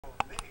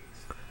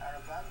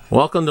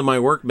Welcome to my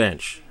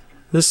workbench.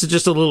 This is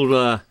just a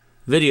little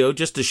video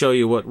just to show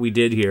you what we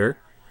did here.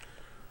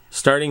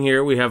 Starting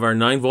here, we have our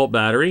 9-volt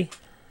battery,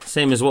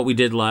 same as what we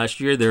did last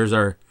year. There's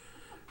our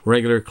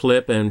regular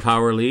clip and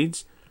power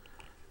leads.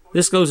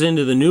 This goes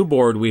into the new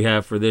board we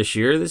have for this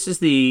year. This is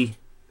the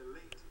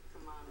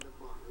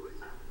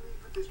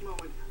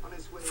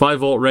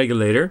 5-volt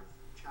regulator.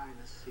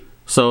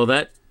 So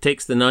that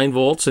takes the 9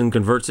 volts and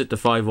converts it to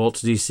 5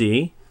 volts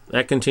DC.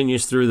 That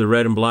continues through the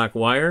red and black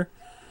wire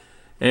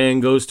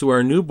and goes to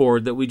our new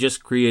board that we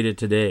just created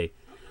today.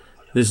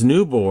 This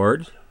new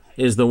board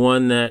is the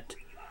one that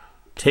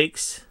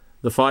takes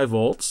the 5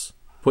 volts,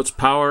 puts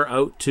power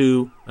out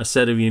to a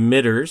set of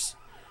emitters.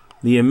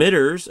 The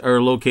emitters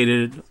are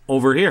located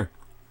over here.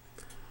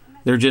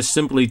 They're just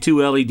simply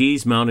 2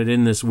 LEDs mounted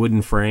in this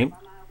wooden frame,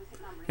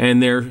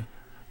 and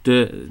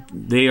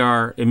they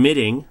are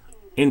emitting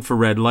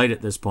infrared light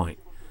at this point.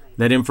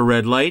 That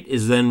infrared light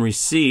is then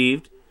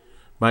received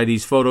by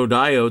these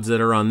photodiodes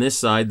that are on this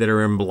side that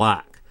are in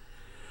black.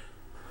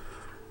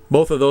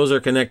 Both of those are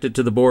connected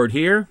to the board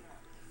here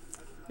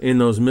in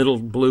those middle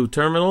blue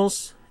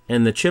terminals,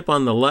 and the chip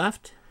on the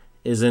left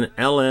is an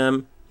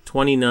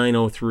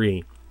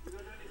LM2903.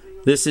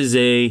 This is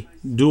a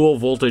dual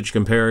voltage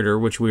comparator,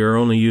 which we are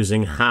only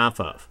using half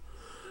of.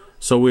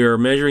 So we are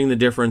measuring the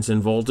difference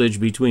in voltage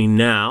between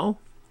now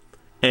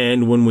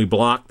and when we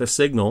block the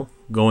signal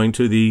going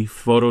to the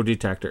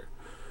photodetector.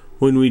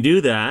 When we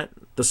do that,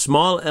 the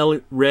small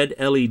red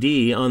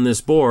LED on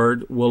this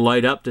board will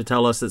light up to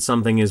tell us that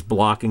something is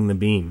blocking the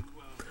beam.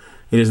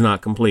 It is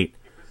not complete.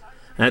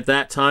 At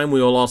that time,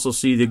 we will also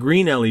see the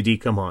green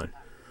LED come on,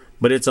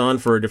 but it's on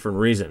for a different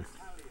reason.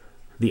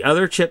 The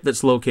other chip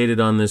that's located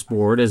on this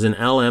board is an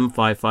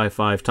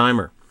LM555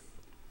 timer.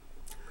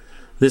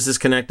 This is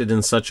connected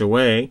in such a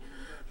way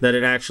that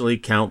it actually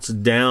counts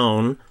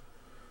down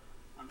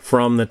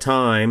from the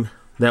time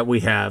that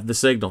we have the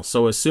signal.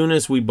 So as soon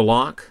as we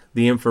block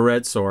the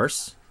infrared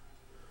source,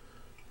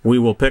 we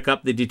will pick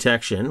up the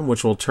detection,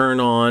 which will turn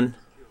on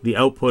the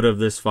output of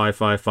this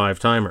 555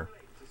 timer.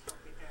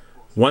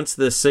 Once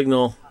the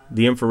signal,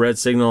 the infrared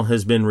signal,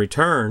 has been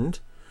returned,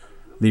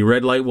 the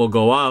red light will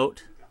go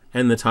out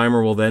and the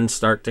timer will then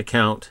start to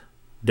count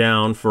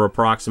down for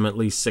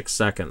approximately 6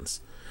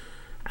 seconds.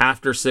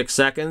 After 6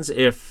 seconds,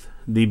 if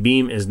the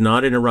beam is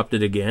not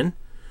interrupted again,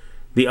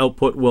 the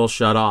output will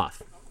shut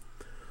off.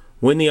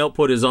 When the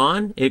output is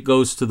on, it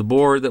goes to the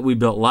board that we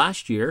built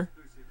last year,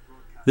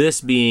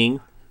 this being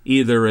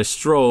either a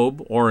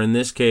strobe, or in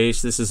this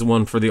case, this is the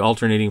one for the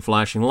alternating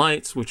flashing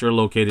lights, which are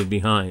located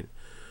behind.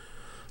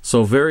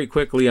 So very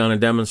quickly on a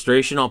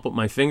demonstration, I'll put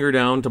my finger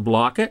down to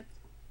block it.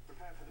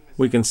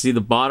 We can see the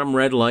bottom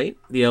red light,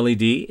 the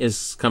LED,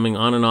 is coming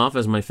on and off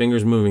as my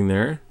finger's moving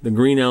there. The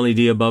green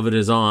LED above it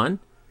is on.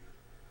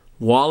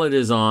 While it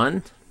is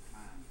on,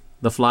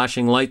 the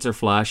flashing lights are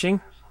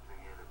flashing,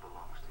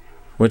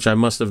 which I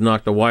must have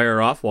knocked a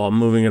wire off while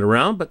moving it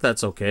around, but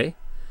that's okay.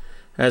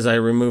 As I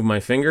remove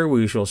my finger,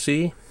 we shall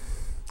see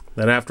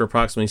that after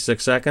approximately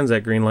 6 seconds,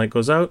 that green light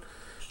goes out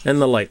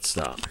and the lights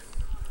stop.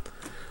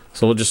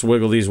 So we'll just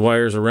wiggle these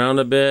wires around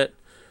a bit.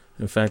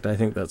 In fact, I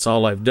think that's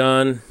all I've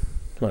done.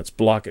 Let's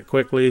block it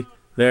quickly.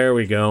 There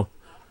we go.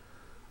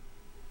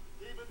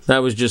 That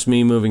was just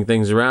me moving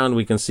things around.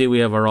 We can see we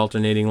have our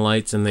alternating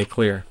lights and they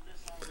clear.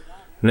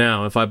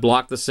 Now, if I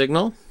block the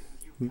signal,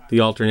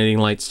 the alternating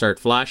lights start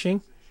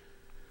flashing.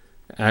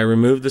 I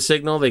remove the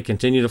signal, they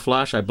continue to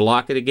flash. I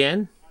block it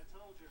again.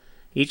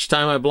 Each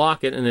time I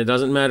block it, and it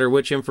doesn't matter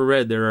which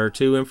infrared, there are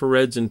 2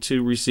 infrareds and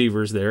 2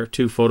 receivers there,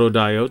 2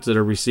 photodiodes that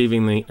are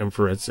receiving the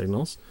infrared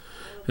signals.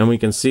 And we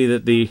can see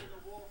that the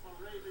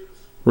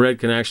red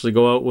can actually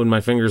go out when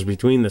my finger's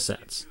between the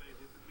sets.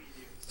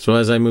 So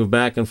as I move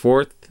back and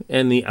forth,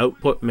 and the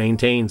output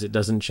maintains, it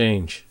doesn't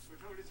change.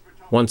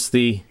 Once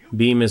the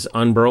beam is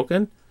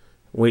unbroken,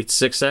 wait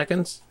 6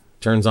 seconds,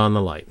 turns on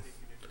the light.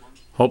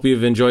 Hope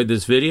you've enjoyed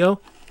this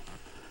video.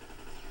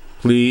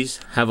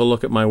 Please have a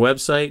look at my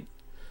website,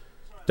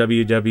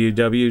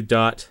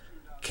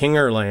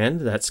 www.kingerland,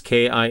 that's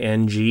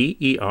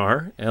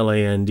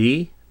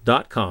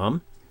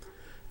KINGERLAND.com,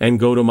 and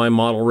go to my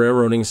model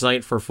railroading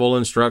site for full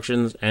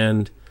instructions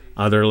and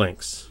other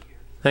links.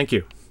 Thank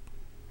you.